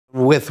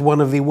with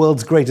one of the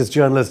world's greatest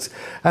journalists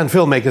and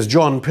filmmakers,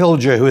 John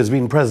Pilger, who has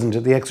been present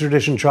at the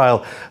extradition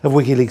trial of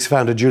WikiLeaks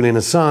founder Julian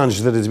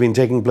Assange that has been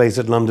taking place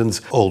at London's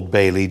Old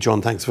Bailey.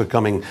 John, thanks for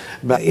coming.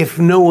 But if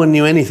no one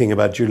knew anything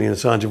about Julian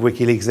Assange of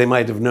WikiLeaks, they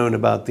might have known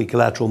about the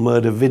collateral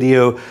murder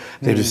video.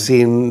 They'd have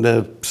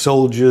seen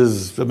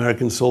soldiers,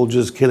 American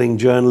soldiers, killing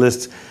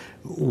journalists.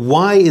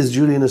 Why is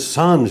Julian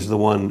Assange the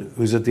one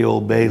who's at the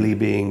Old Bailey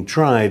being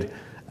tried,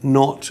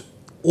 not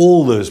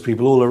all those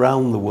people all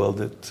around the world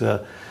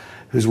that,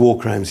 whose war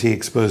crimes he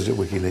exposed at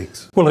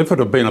WikiLeaks? Well, if it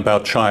had been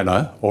about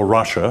China or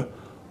Russia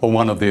or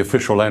one of the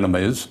official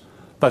enemies,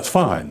 that's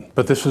fine.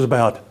 But this is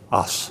about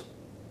us.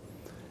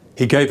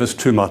 He gave us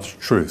too much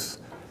truth.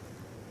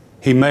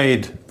 He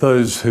made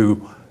those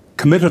who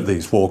committed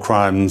these war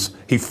crimes,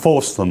 he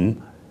forced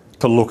them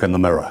to look in the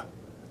mirror.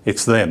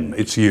 It's them,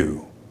 it's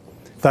you.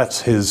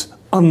 That's his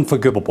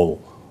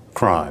unforgivable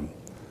crime.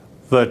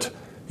 That,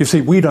 you see,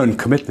 we don't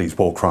commit these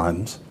war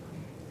crimes.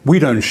 We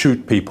don't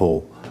shoot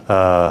people who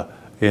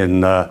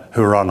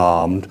are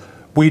unarmed.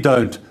 We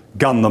don't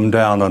gun them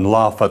down and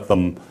laugh at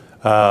them.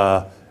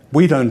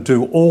 We don't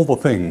do all the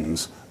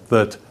things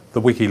that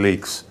the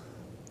WikiLeaks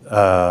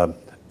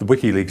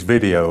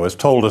video has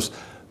told us,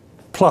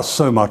 plus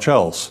so much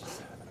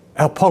else.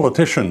 Our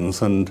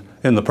politicians, and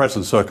in the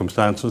present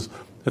circumstances,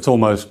 it's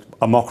almost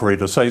a mockery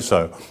to say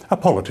so, our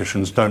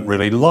politicians don't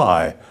really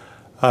lie.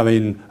 I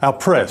mean, our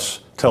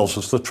press tells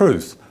us the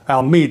truth.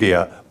 Our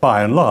media,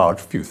 by and large,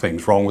 a few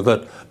things wrong with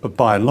it, but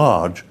by and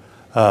large,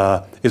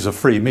 is a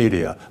free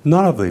media.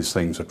 None of these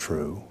things are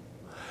true.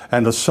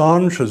 And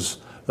Assange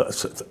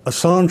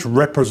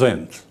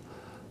represents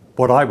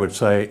what I would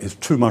say is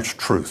too much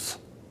truth.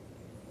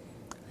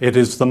 It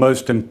is the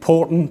most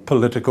important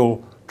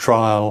political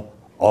trial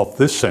of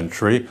this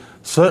century,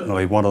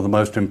 certainly one of the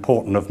most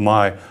important of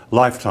my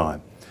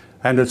lifetime.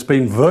 And it's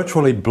been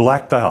virtually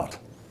blacked out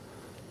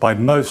by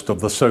most of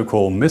the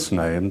so-called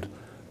misnamed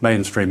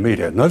mainstream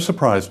media. No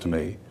surprise to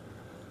me,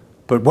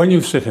 but when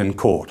you sit in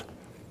court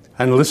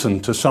and listen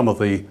to some of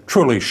the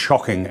truly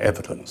shocking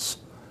evidence,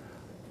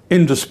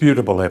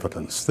 indisputable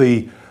evidence,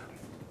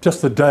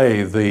 just the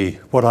day,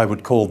 what I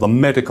would call the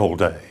medical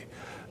day,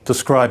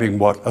 describing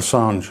what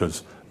Assange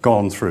has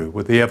gone through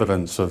with the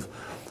evidence of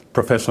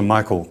Professor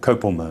Michael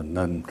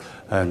Kopelman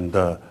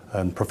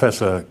and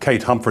Professor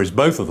Kate Humphreys,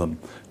 both of them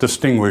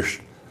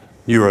distinguished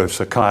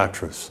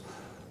neuropsychiatrists,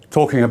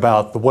 talking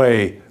about the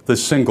way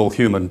this single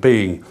human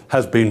being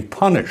has been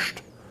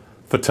punished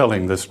for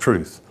telling this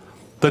truth.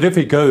 That if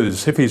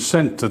he's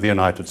sent to the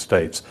United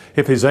States,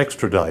 if he's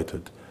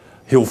extradited,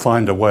 he'll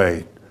find a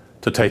way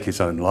to take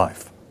his own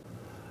life.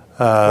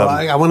 Well,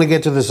 I want to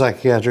get to the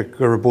psychiatric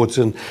reports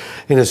in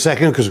a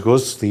second, because, of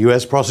course, the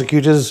US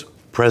prosecutors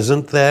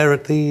present there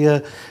at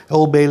the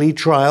Old Bailey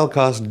trial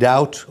cast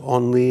doubt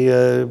on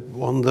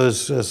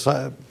those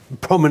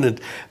prominent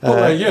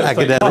yes,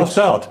 academics.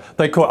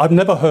 They cast doubt. I've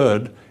never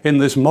heard in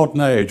this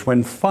modern age,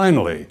 when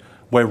finally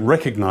we're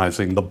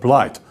recognizing the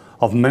blight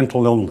of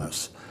mental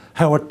illness,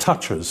 how it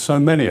touches so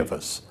many of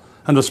us,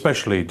 and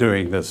especially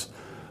during this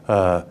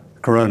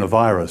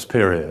coronavirus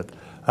period.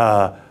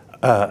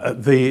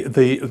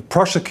 The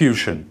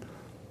prosecution,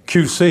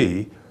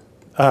 QC,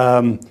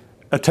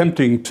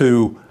 attempting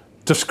to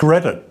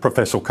discredit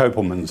Professor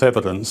Kopelman's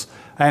evidence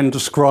and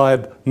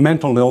describe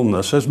mental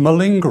illness as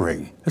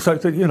malingering. It's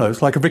like,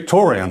 it's like a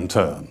Victorian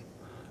term,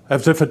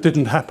 as if it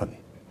didn't happen.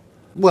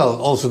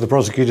 Well, also the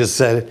prosecutors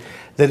said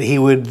that he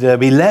would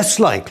be less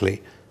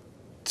likely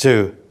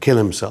to kill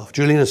himself.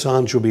 Julian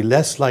Assange will be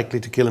less likely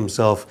to kill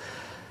himself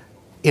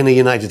in a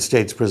United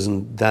States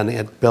prison than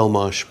at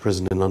Belmarsh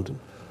prison in London.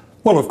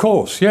 Well, of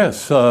course,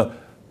 yes.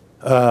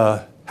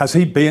 Has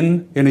he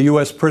been in a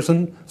US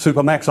prison?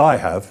 Supermax, I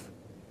have.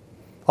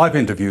 I've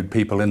interviewed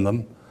people in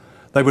them.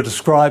 They were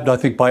described, I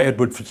think, by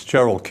Edward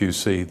Fitzgerald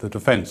QC, the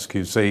defense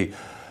QC,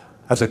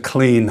 as a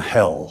clean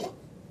hell.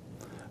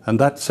 And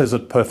that says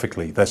it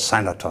perfectly. They're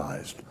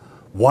sanitized,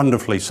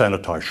 wonderfully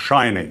sanitized,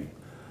 shining.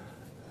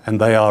 And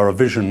they are a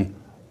vision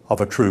of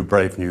a true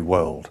brave new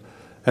world.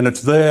 And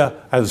it's there,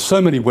 as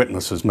so many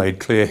witnesses made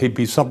clear, he'd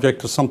be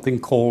subject to something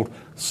called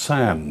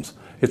SAMS.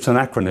 It's an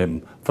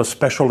acronym for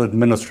Special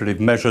Administrative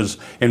Measures,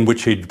 in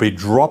which he'd be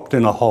dropped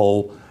in a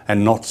hole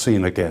and not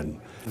seen again.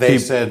 They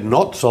said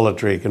not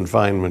solitary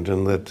confinement,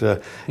 and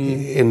that,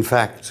 in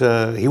fact,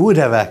 he would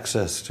have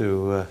access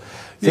to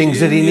things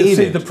that he needed.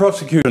 See, the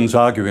prosecution's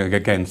arguing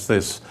against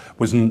this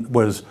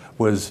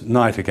was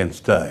night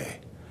against day.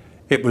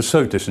 It was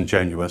so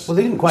disingenuous. Well,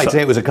 they didn't quite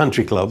say it was a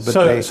country club, but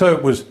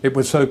it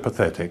was so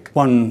pathetic.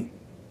 One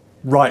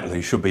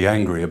rightly should be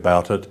angry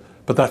about it,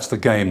 but that's the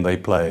game they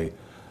play.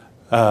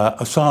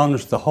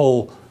 Assange, the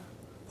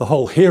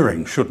whole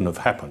hearing shouldn't have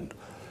happened.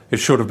 It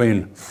should have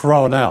been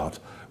thrown out.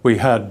 We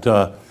had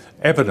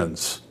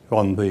evidence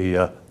on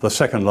the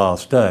second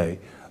last day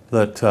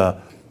that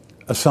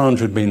Assange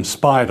had been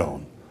spied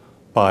on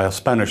by a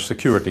Spanish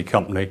security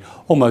company,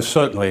 almost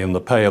certainly in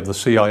the pay of the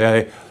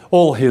CIA.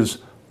 All his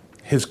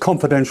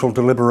confidential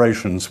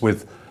deliberations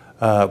with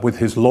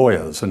his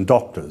lawyers and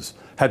doctors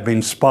had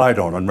been spied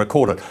on and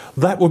recorded.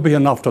 That would be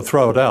enough to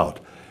throw it out.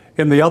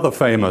 In the other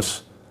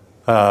famous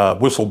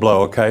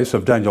whistleblower case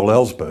of Daniel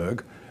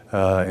Ellsberg,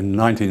 in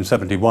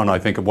 1971, I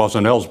think it was,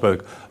 and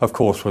Ellsberg, of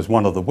course, was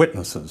one of the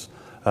witnesses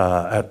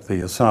at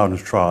the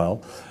Assange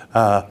trial.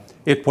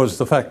 It was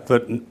the fact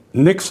that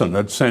Nixon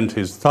had sent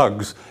his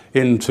thugs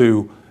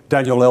into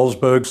Daniel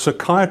Ellsberg's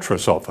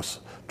psychiatrist's office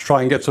to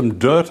try and get some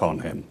dirt on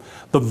him.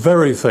 The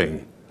very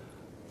thing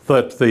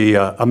that the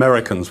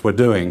Americans were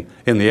doing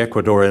in the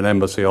Ecuadorian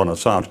embassy on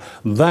Assange,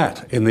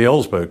 that in the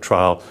Ellsberg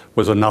trial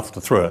was enough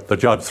to throw it. The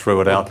judge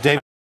threw it out.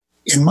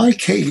 In my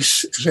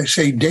case, as I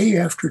say, day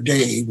after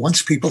day,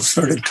 once people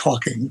started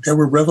talking, there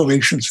were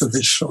revelations of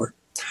this sort.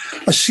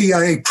 A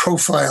CIA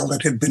profile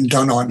that had been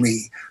done on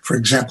me, for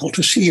example,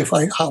 to see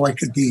how I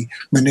could be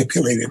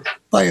manipulated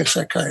by a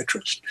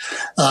psychiatrist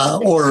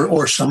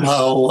or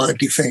somehow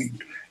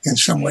defamed in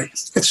some way,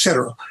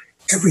 etc.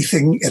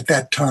 Everything at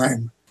that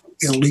time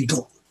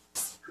illegal.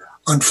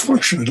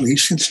 Unfortunately,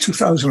 since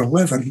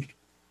 2001,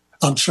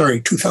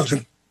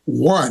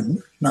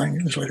 9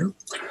 years later,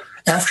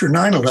 after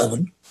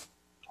 9/11,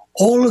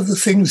 all of the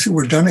things that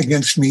were done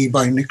against me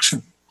by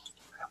Nixon,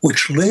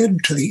 which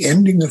led to the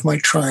ending of my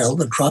trial,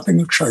 the dropping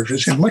of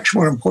charges, and much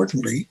more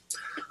importantly,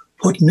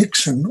 put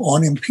Nixon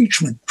on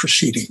impeachment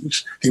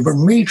proceedings. They were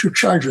major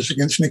charges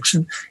against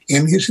Nixon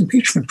in his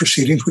impeachment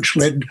proceedings, which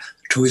led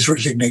to his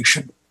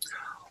resignation.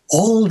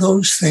 All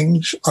those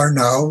things are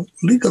now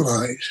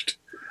legalized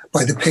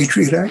by the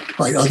Patriot Act,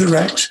 by other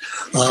acts,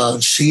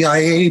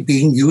 CIA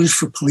being used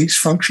for police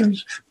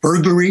functions,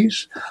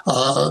 burglaries,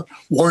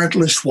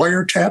 warrantless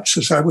wiretaps,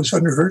 as I was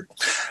underheard.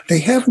 They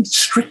haven't,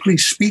 strictly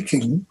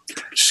speaking,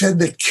 said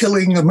that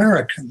killing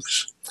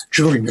Americans,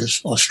 Julian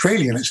is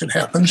Australian as it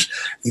happens,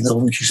 even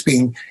though he's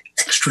being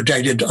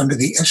extradited under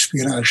the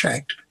Espionage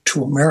Act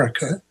to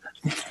America.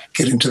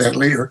 Get into that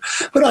later.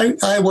 But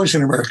I was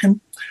an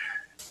American.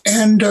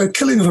 And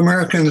killing of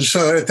Americans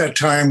at that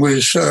time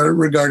was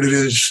regarded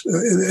as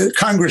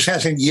Congress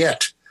hasn't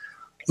yet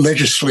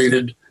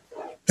legislated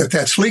that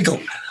that's legal.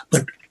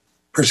 But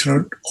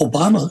President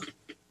Obama,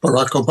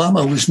 Barack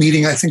Obama, was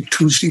meeting, I think,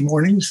 Tuesday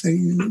mornings.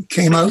 They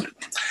came out.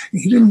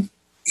 He didn't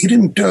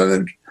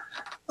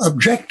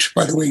object,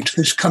 by the way, to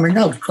this coming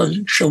out because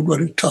it showed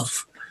what a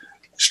tough,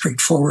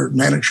 straightforward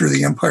manager of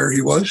the empire he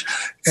was.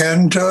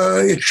 And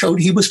it showed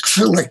he was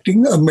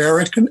selecting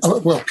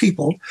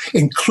people,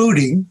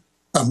 including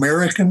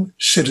American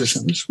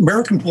citizens,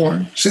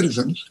 American-born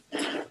citizens,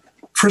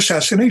 for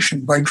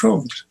assassination by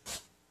drones.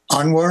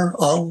 Anwar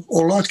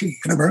al-Awlaki,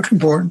 an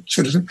American-born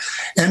citizen.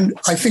 And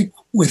I think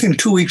within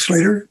 2 weeks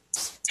later,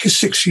 his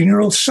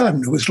 16-year-old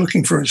son, who was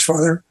looking for his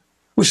father,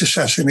 was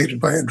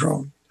assassinated by a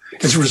drone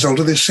as a result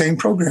of this same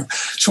program.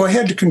 So I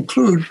had to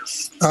conclude,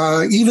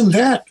 even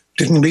that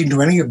didn't lead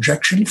to any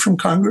objection from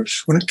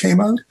Congress when it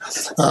came out.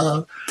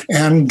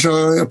 And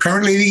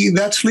apparently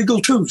that's legal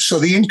too. So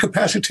the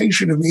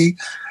incapacitation of me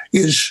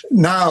is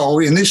now,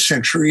 in this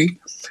century,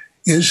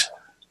 is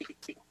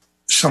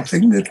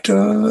something that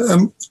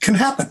can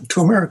happen to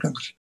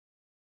Americans.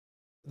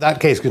 That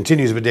case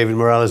continues, but David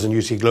Morales and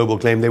UC Global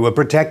claim they were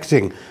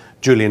protecting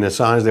Julian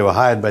Assange. They were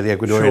hired by the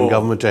Ecuadorian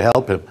government to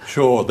help him.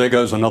 Sure, there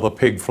goes another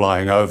pig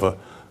flying over,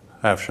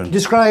 Afshin.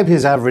 Describe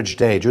his average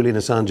day, Julian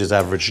Assange's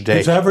average day.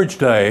 His average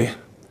day,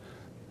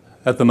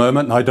 at the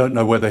moment, and I don't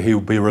know whether he'll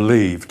be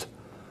relieved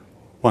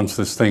once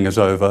this thing is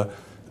over,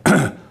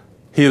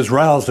 he is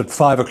roused at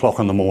 5 o'clock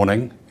in the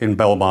morning in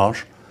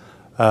Belmarsh.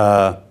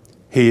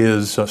 He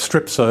is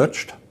strip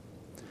searched.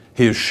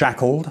 He is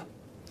shackled.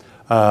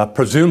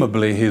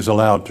 Presumably he is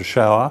allowed to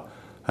shower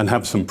and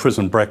have some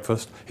prison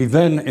breakfast. He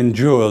then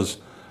endures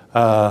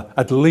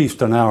at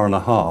least an hour and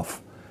a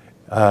half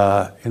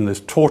in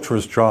this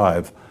torturous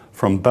drive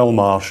from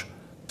Belmarsh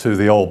to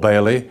the Old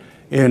Bailey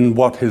in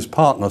what his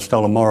partner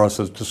Stella Morris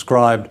has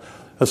described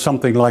as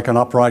something like an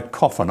upright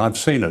coffin. I've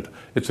seen it.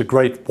 It's a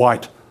great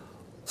white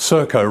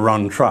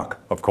Serco-run truck,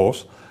 of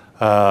course,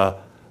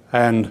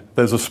 and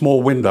there's a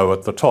small window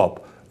at the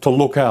top. To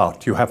look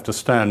out, you have to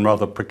stand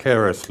rather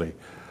precariously.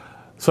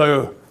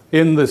 So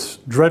in this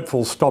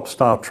dreadful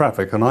stop-start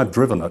traffic, and I've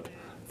driven it,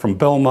 from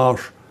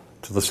Belmarsh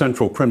to the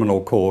Central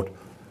Criminal Court,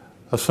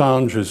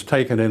 Assange is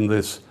taken in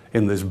this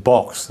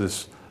box,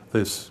 this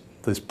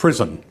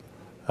prison,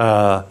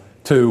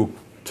 to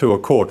a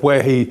court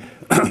where he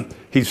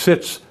he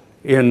sits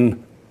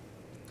in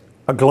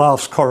a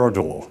glass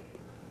corridor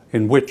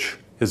in which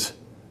is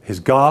his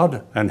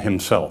guard and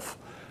himself.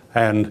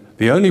 And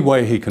the only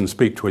way he can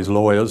speak to his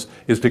lawyers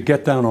is to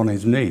get down on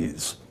his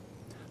knees.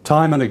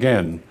 Time and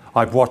again,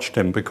 I've watched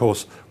him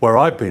because where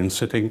I've been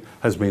sitting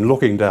has been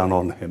looking down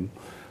on him.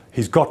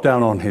 He's got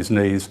down on his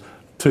knees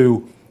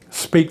to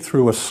speak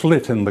through a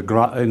slit in the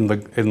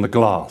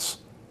glass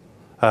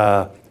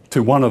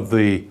to one of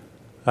the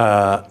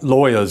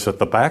lawyers at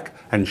the back,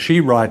 and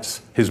she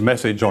writes his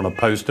message on a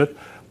post-it.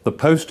 The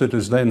post-it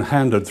is then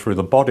handed through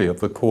the body of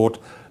the court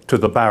to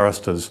the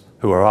barristers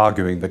who are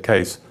arguing the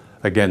case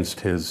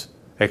against his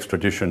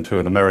extradition to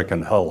an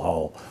American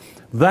hellhole.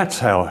 That's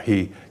how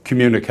he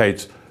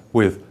communicates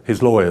with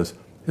his lawyers.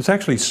 It's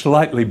actually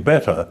slightly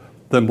better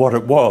than what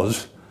it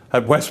was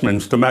at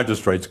Westminster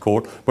Magistrates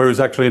Court, where he's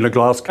actually in a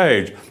glass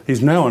cage.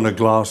 He's now in a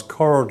glass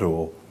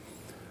corridor.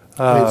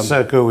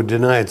 Serco would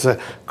deny it's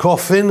a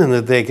coffin and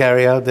that they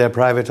carry out their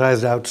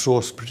privatised,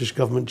 outsourced British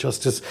government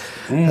justice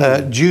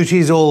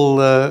duties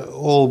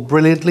all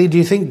brilliantly. Do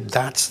you think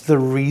that's the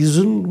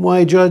reason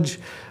why Judge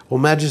or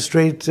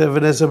Magistrate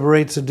Vanessa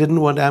Baraitser didn't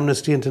want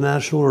Amnesty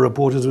International or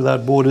Reporters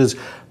Without Borders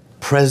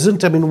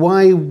present? I mean,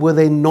 why were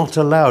they not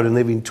allowed? And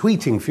they've been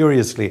tweeting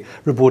furiously,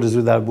 Reporters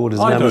Without Borders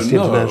and Amnesty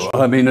International.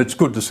 I mean, it's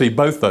good to see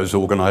both those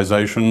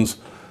organisations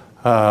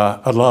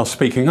at last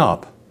speaking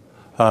up.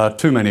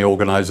 Too many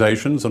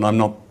organisations, and I'm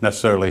not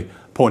necessarily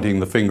pointing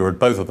the finger at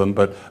both of them,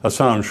 but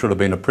Assange should have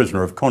been a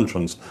prisoner of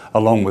conscience,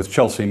 along with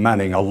Chelsea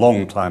Manning a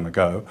long time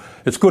ago.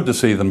 It's good to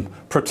see them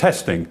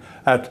protesting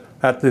at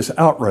this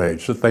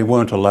outrage that they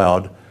weren't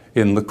allowed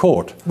in the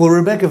court. Well,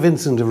 Rebecca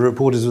Vincent of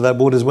Reporters Without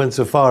Borders went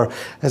so far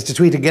as to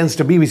tweet against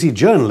a BBC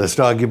journalist,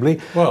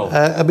 arguably. Well,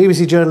 a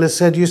BBC journalist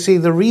said, you see,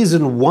 the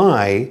reason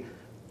why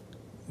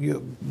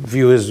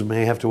viewers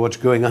may have to watch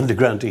Going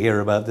Underground to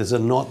hear about this,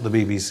 and not the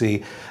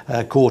BBC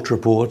court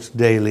report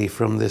daily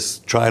from this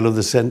trial of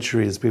the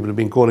century, as people have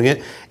been calling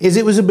it, is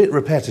it was a bit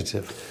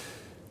repetitive.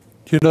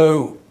 You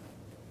know,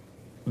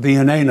 the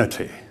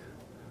inanity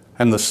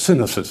and the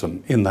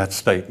cynicism in that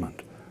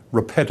statement,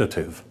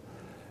 repetitive,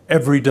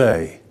 every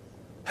day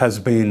has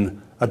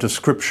been a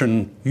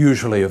description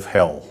usually of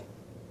hell,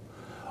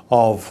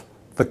 of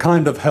the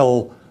kind of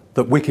hell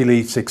that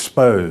WikiLeaks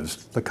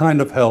exposed, the kind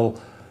of hell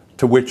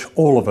to which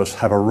all of us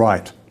have a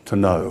right to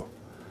know,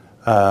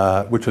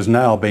 which is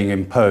now being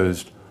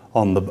imposed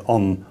on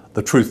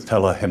the truth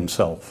teller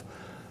himself.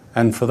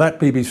 And for that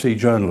BBC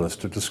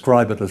journalist to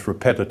describe it as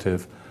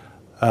repetitive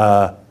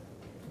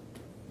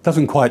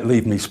doesn't quite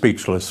leave me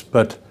speechless,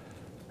 but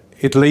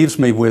it leaves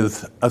me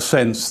with a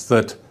sense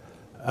that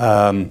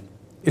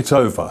it's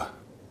over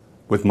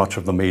with much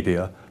of the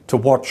media to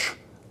watch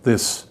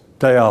this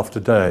day after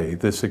day,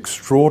 this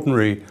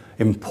extraordinary,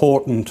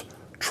 important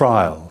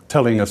trial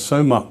telling us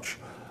so much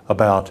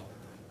about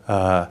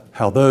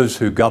how those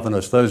who govern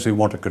us, those who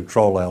want to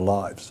control our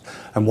lives,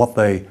 and what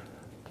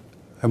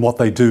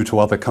they do to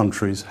other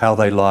countries, how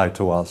they lie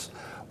to us.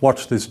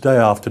 Watch this day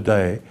after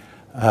day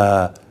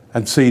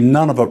and see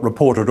none of it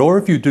reported, or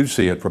if you do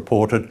see it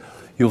reported,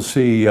 you'll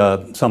see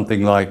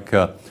something like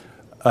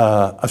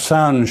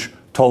Assange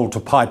told to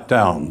pipe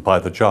down by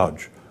the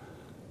judge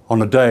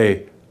on a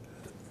day,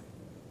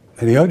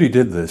 and he only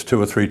did this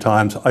 2 or 3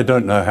 times. I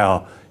don't know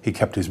how he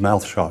kept his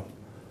mouth shut,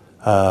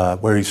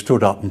 where he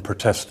stood up and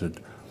protested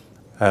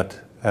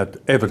at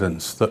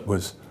evidence that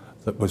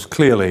was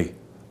clearly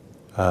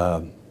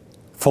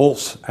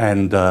false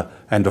and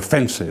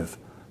offensive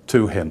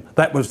to him.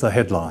 That was the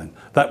headline.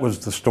 That was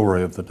the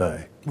story of the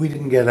day. We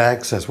didn't get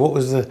access. What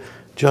was the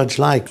judge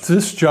like?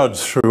 This judge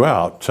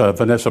throughout,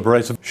 Vanessa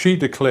Baraitser, she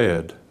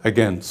declared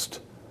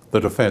against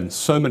the defence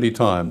so many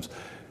times.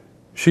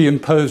 She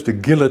imposed a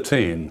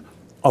guillotine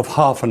of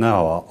half an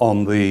hour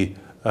on the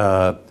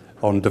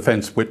on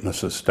defence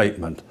witnesses'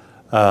 statement,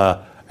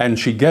 and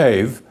she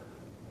gave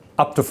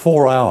up to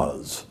 4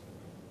 hours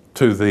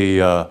to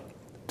the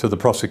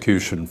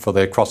prosecution for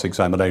their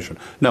cross-examination.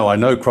 Now, I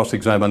know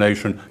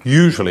cross-examination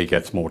usually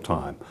gets more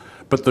time,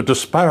 but the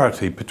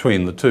disparity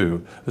between the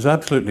two is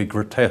absolutely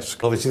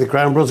grotesque. Obviously, the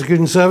Crown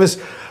Prosecution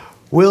Service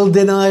will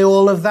deny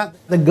all of that.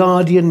 The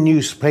Guardian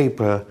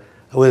newspaper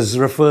was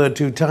referred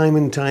to time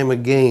and time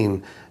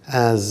again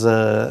as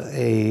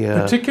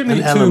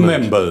particularly two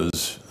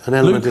members,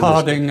 Luke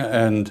Harding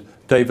and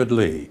David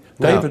Lee.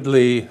 David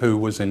Lee, who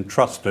was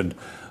entrusted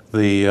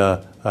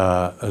the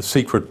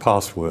secret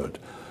password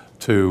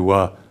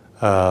to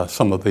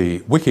some of the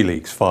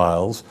WikiLeaks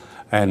files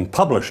and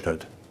published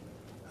it.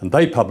 And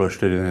they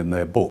published it in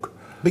their book.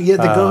 But yet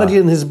the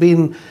Guardian has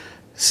been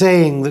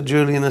saying that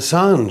Julian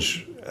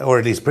Assange, or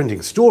at least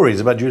printing stories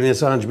about Julian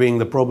Assange being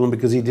the problem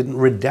because he didn't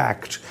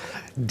redact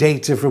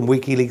data from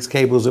WikiLeaks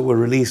cables that were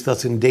released,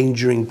 thus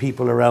endangering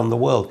people around the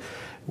world.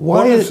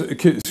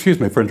 Excuse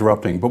me for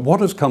interrupting, but what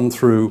has come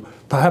through,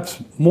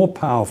 perhaps more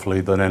powerfully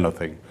than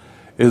anything,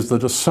 is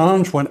that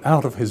Assange went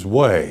out of his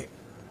way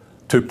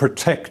to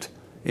protect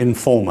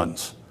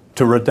informants,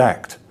 to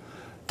redact.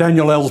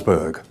 Daniel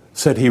Ellsberg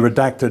said he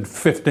redacted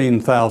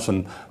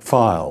 15,000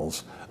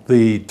 files.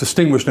 The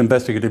distinguished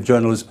investigative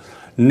journalist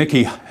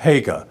Nikki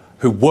Hager,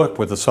 who worked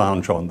with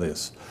Assange on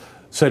this,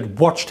 said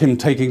watched him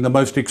taking the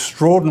most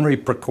extraordinary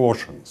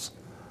precautions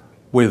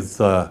with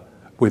the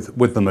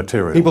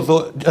material. People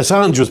thought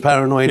Assange was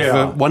paranoid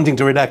for wanting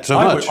to redact so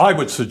much. I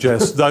would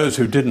suggest those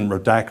who didn't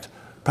redact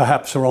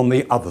perhaps are on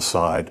the other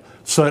side,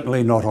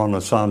 certainly not on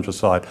Assange's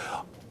side.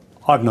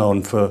 I've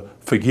known for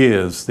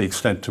years the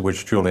extent to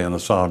which Julian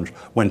Assange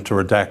went to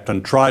redact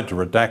and tried to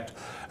redact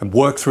and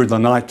worked through the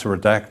night to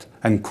redact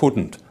and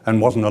couldn't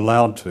and wasn't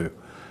allowed to.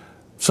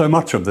 So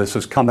much of this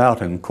has come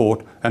out in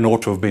court and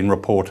ought to have been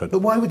reported. But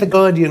why would the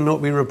Guardian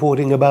not be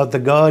reporting about the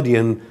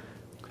Guardian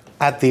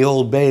at the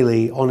Old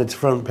Bailey on its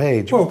front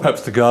page? Well,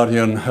 perhaps the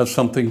Guardian has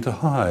something to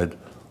hide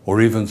or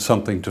even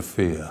something to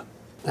fear.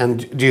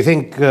 And do you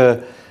think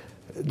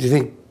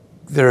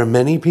there are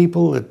many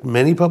people at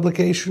many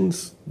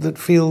publications that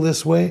feel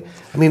this way?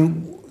 I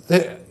mean,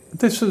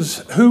 this is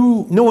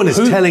who... No one is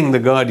telling The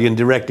Guardian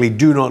directly,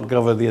 do not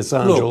cover the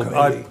Assange Look,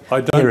 O'Bailey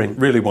I don't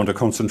really want to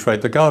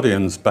concentrate. The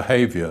Guardian's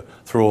behaviour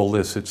through all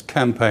this, its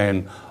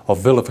campaign of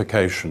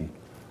vilification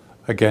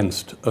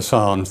against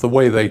Assange, the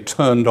way they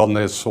turned on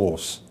their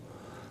source,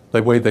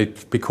 the way they,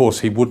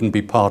 because he wouldn't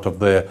be part of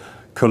their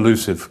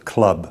collusive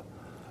club,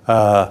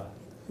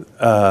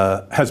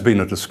 has been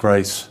a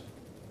disgrace.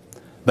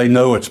 They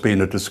know it's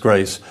been a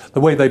disgrace. The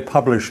way they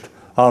published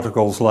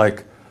articles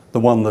like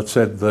the one that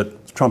said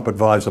that Trump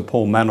advisor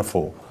Paul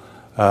Manafort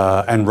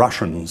and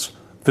Russians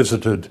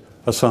visited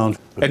Assange.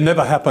 It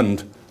never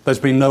happened. There's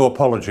been no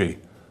apology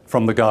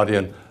from The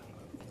Guardian.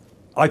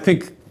 I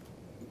think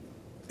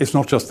it's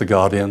not just The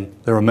Guardian.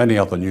 There are many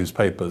other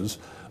newspapers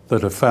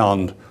that have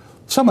found,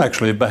 some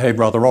actually have behaved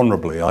rather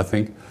honourably, I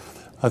think.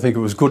 I think it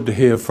was good to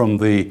hear from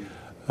the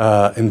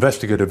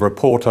investigative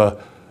reporter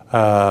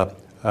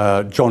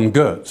John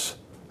Goetz,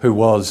 who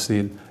was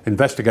the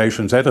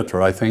investigations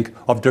editor, I think,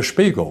 of Der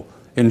Spiegel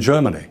in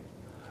Germany.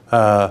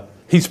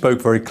 He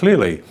spoke very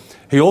clearly.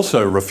 He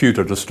also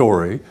refuted a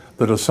story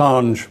that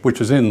Assange, which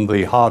is in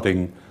the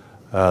Harding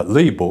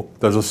Lee book,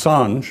 that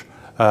Assange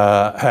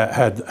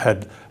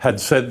had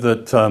said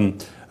that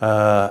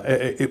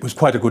it was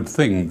quite a good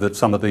thing that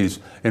some of these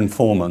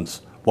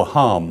informants were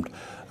harmed.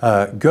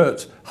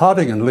 Goetz,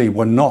 Harding and Lee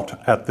were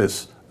not at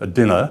this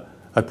dinner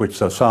at which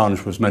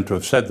Assange was meant to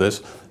have said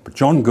this, but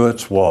John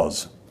Goetz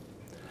was.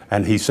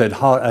 And he said,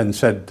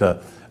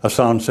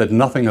 Assange said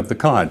nothing of the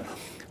kind.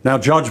 Now,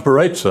 Judge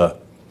Baretza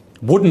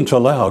wouldn't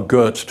allow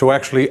Goetz to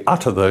actually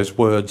utter those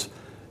words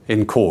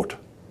in court.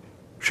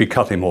 She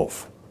cut him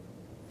off.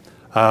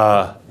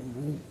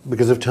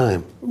 Because of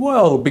time?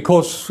 Well,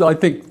 because I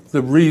think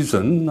the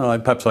reason,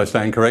 perhaps I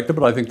stand corrected,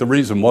 but I think the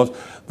reason was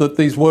that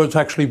these words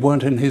actually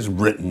weren't in his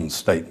written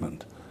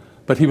statement.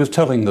 But he was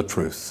telling the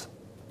truth.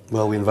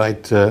 Well, we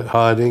invite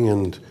Harding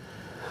and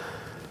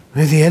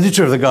the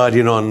editor of The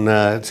Guardian on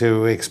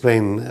to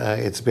explain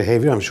its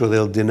behaviour. I'm sure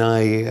they'll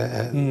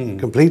deny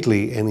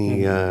completely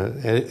any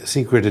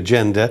secret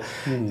agenda.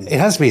 It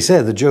has to be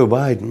said that Joe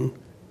Biden,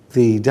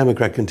 the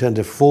Democrat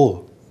contender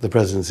for the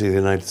presidency of the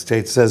United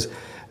States, says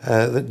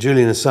that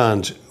Julian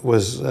Assange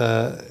was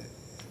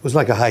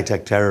like a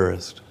high-tech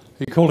terrorist.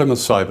 He called him a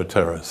cyber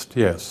terrorist,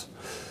 yes.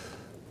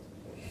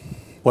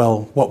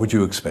 Well, what would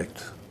you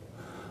expect?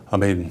 I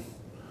mean,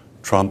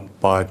 Trump,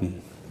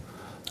 Biden.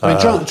 I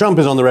mean, Trump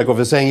is on the record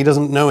for saying he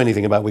doesn't know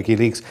anything about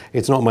WikiLeaks.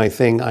 It's not my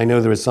thing. I know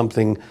there is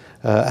something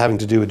having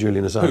to do with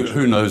Julian Assange.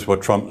 Who knows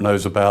what Trump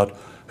knows about?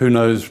 Who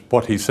knows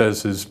what he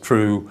says is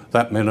true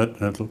that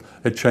minute and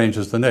it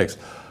changes the next?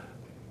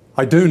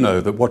 I do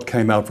know that what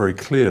came out very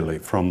clearly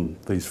from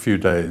these few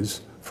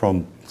days,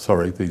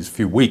 these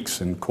few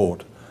weeks in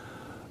court,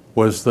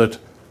 was that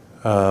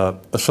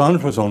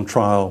Assange was on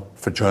trial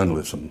for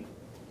journalism,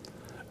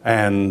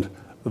 and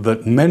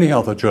that many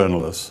other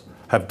journalists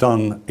have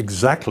done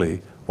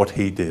exactly what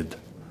he did,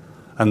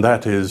 and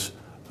that is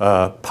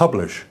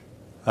publish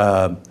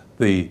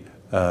the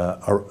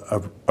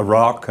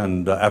Iraq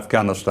and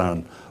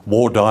Afghanistan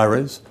war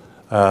diaries.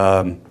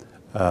 One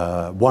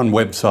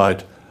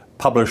website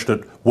published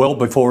it well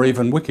before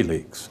even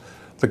WikiLeaks.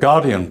 The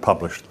Guardian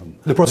published them.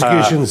 The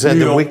prosecution said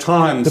New York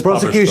Times the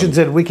prosecution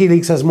said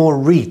WikiLeaks has more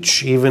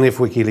reach, even if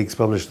WikiLeaks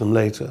published them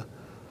later.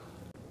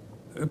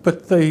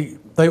 But they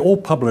all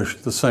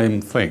published the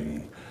same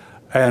thing,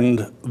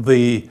 and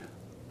the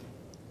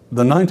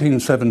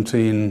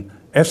 1917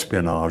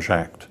 Espionage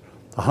Act,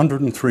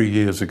 103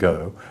 years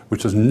ago,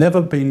 which has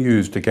never been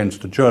used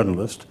against a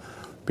journalist,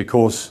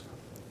 because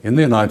in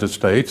the United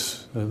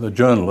States, the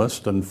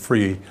journalist and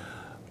free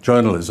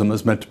journalism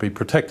is meant to be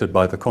protected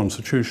by the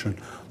Constitution.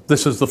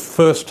 This is the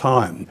first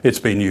time it's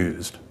been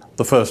used,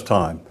 the first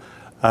time.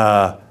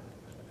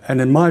 And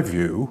in my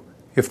view,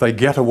 if they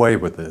get away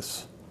with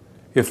this,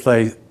 if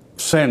they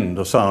send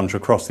Assange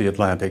across the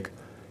Atlantic,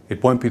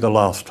 it won't be the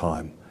last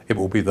time. It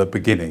will be the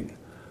beginning.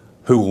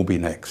 Who will be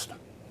next?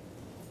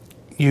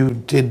 You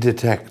did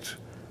detect,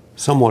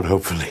 somewhat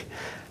hopefully,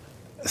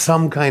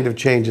 some kind of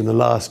change in the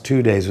last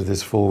 2 days of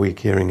this 4-week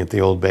hearing at the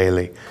Old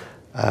Bailey.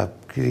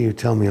 Could you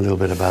tell me a little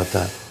bit about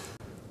that?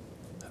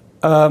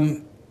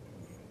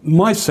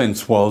 My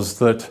sense was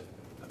that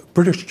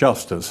British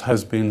justice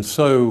has been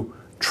so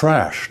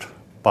trashed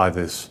by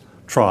this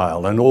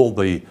trial and all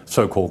the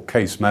so-called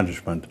case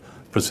management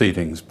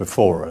proceedings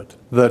before it,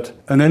 that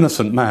an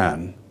innocent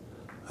man,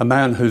 a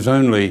man whose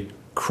only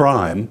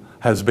crime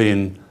has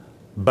been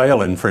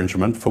bail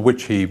infringement, for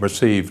which he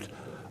received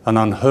an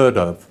unheard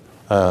of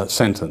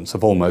sentence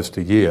of almost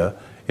a year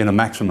in a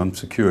maximum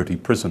security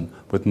prison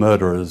with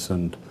murderers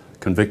and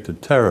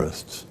convicted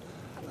terrorists.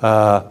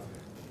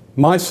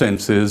 My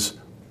sense is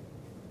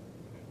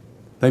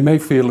they may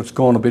feel it's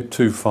gone a bit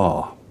too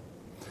far,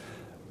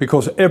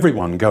 because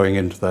everyone going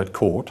into that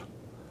court,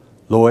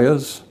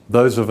 lawyers,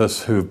 those of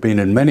us who've been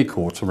in many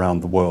courts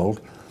around the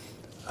world,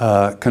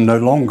 can no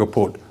longer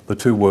put the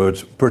two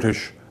words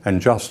British and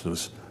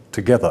justice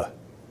together.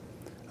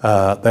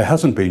 There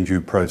hasn't been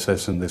due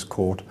process in this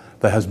court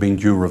there has been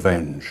due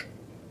revenge.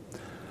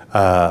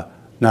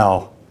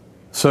 Now,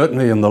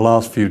 certainly in the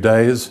last few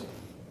days,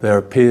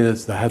 there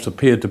has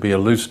appeared to be a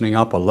loosening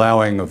up,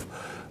 allowing of,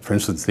 for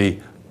instance, the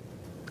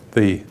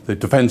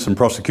defence and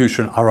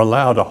prosecution are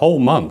allowed a whole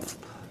month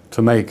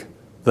to make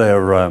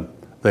their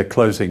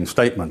closing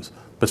statements,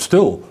 but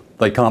still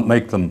they can't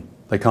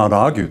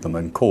argue them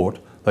in court.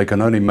 They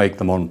can only make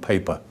them on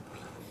paper.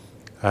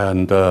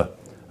 And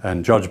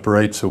Judge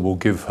Baretsa will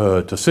give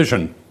her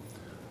decision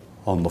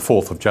on the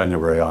 4th of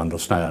January, I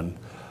understand.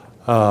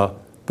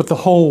 But the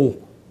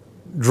whole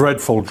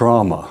dreadful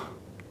drama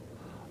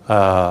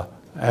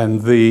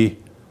and the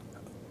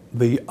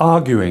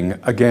arguing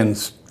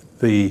against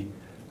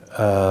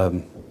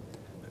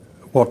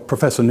what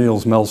Professor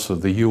Niels Melzer,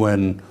 the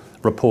UN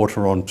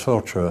reporter on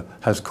torture,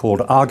 has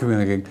called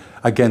arguing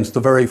against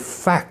the very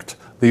fact,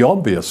 the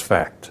obvious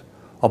fact,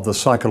 of the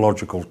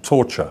psychological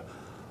torture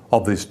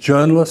of this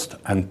journalist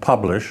and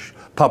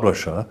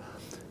publisher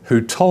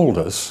who told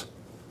us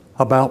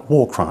about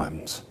war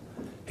crimes.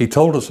 He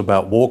told us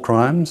about war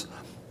crimes.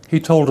 He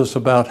told us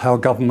about how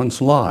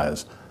governments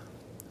lies.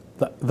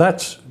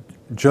 That's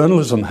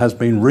journalism has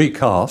been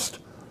recast,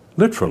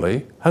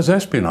 literally, as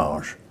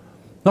espionage.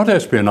 Not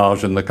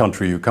espionage in the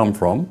country you come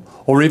from,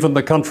 or even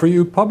the country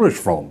you publish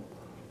from,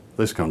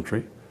 this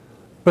country,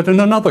 but in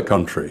another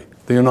country,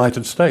 the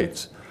United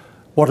States.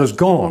 What has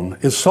gone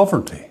is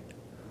sovereignty.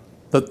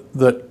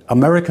 That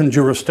American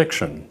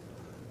jurisdiction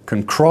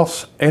can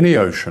cross any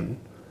ocean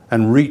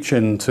and reach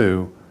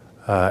into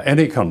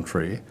any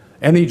country,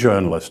 any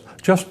journalist.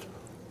 Just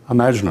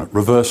imagine it,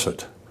 reverse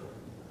it.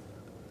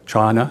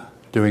 China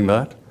doing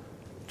that.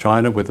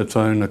 China with its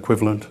own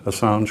equivalent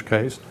Assange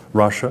case.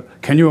 Russia.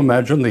 Can you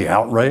imagine the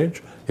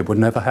outrage? It would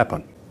never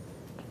happen.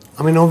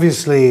 I mean,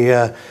 obviously,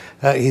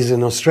 he's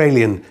an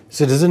Australian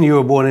citizen. You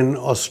were born in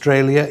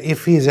Australia.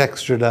 If he's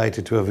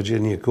extradited to a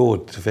Virginia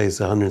court to face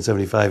a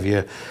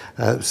 175-year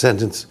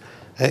sentence,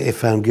 if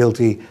found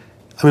guilty,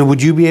 I mean,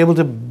 would you be able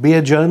to be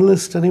a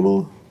journalist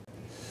anymore?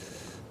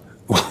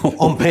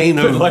 On pain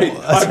of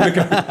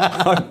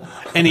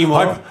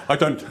anymore? I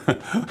don't.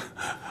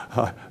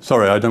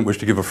 Sorry, I don't wish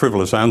to give a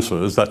frivolous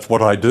answer, as that's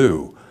what I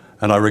do.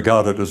 And I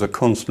regard it as a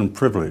constant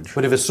privilege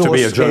but if a source to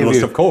be a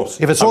journalist, of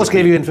course. If a source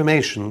gave you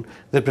information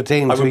that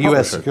pertained to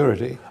US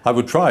security. I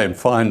would try and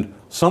find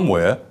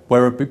somewhere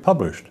where it would be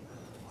published.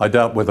 I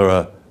doubt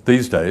whether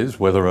these days,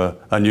 whether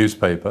a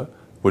newspaper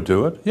would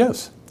do it.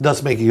 Yes.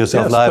 Thus making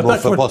yourself liable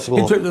for possible...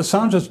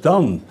 Assange has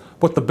done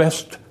what the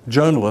best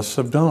journalists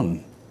have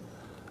done.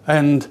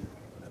 And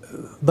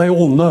they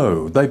all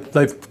know.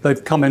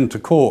 They've come into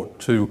court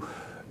to,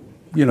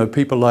 you know,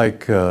 people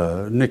like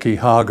Nikki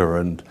Hager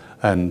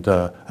and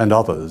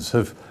others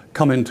have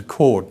come into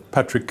court,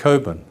 Patrick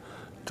Coburn,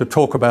 to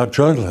talk about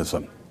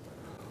journalism.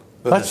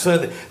 There's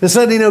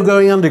certainly no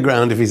going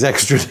underground if he's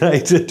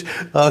extradited,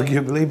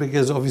 arguably,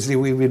 because obviously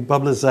we've been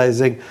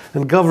publicising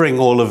and covering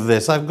all of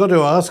this. I've got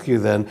to ask you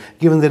then,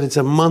 given that it's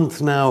a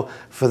month now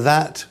for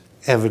that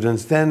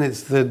evidence, then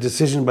it's the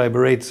decision by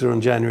Baretsa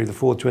on January the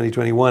 4th,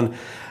 2021,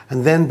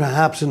 and then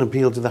perhaps an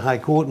appeal to the High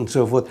Court and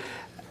so forth.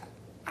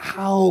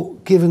 How,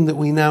 given that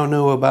we now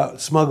know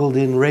about smuggled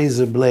in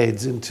razor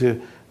blades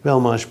into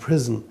Belmarsh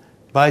prison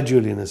by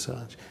Julian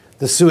Assange,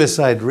 the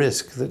suicide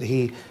risk that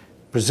he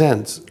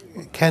presents,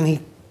 can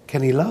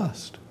he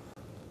last?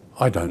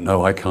 I don't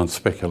know. I can't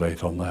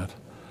speculate on that.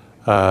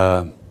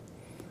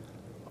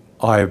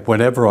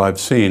 Whenever I've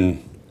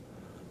seen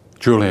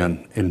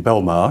Julian in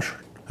Belmarsh,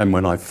 and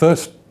when I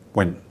first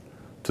went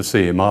to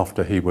see him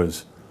after he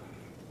was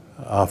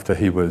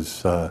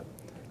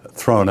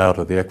thrown out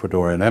of the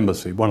Ecuadorian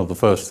embassy, one of the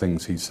first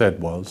things he said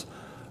was,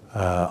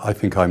 I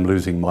think I'm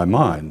losing my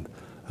mind.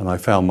 And I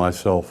found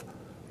myself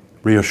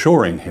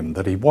reassuring him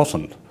that he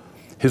wasn't.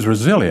 His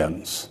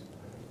resilience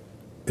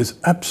is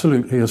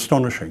absolutely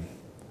astonishing.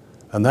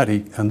 And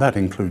that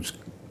includes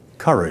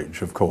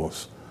courage, of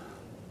course.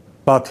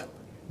 But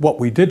what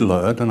we did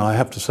learn, and I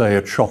have to say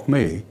it shocked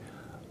me,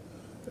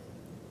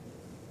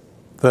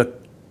 that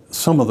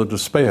some of the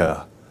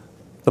despair,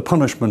 the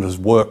punishment has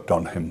worked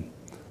on him,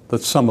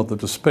 that some of the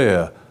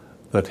despair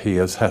that he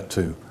has had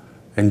to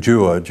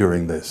endure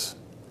during this.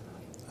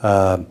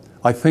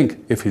 I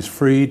think if he's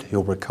freed,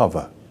 he'll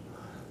recover.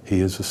 He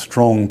is a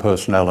strong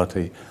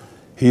personality.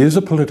 He is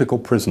a political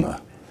prisoner.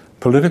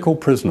 Political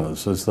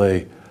prisoners, as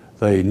they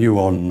knew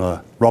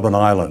on Robben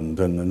Island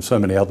and in so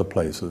many other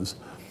places,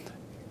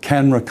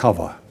 can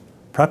recover.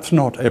 Perhaps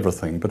not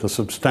everything, but a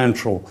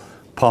substantial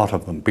part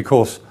of them,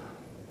 because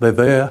they're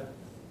there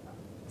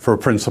for a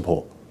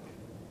principle.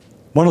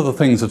 One of the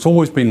things that's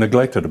always been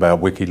neglected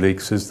about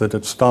WikiLeaks is that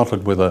it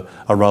started with a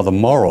rather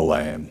moral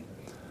aim,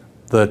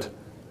 that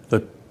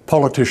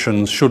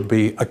politicians should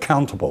be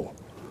accountable.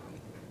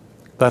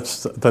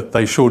 That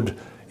they should,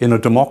 in a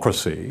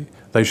democracy,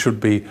 they should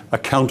be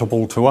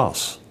accountable to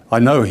us. I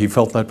know he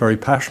felt that very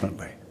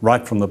passionately,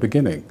 right from the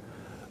beginning.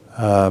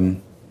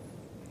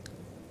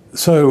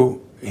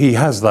 So he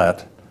has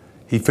that.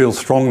 He feels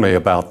strongly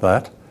about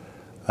that.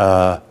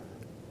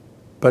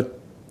 But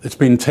it's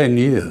been 10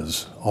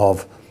 years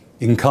of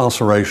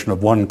incarceration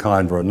of one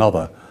kind or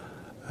another,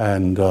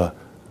 And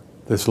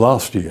this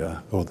last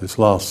year, or this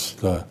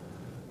last,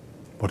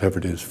 whatever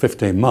it is,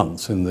 15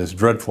 months in this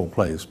dreadful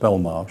place,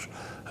 Belmarsh,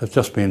 has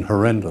just been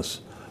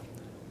horrendous.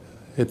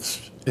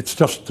 It's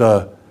just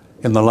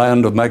in the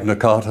land of Magna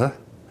Carta.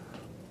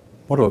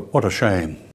 What a shame.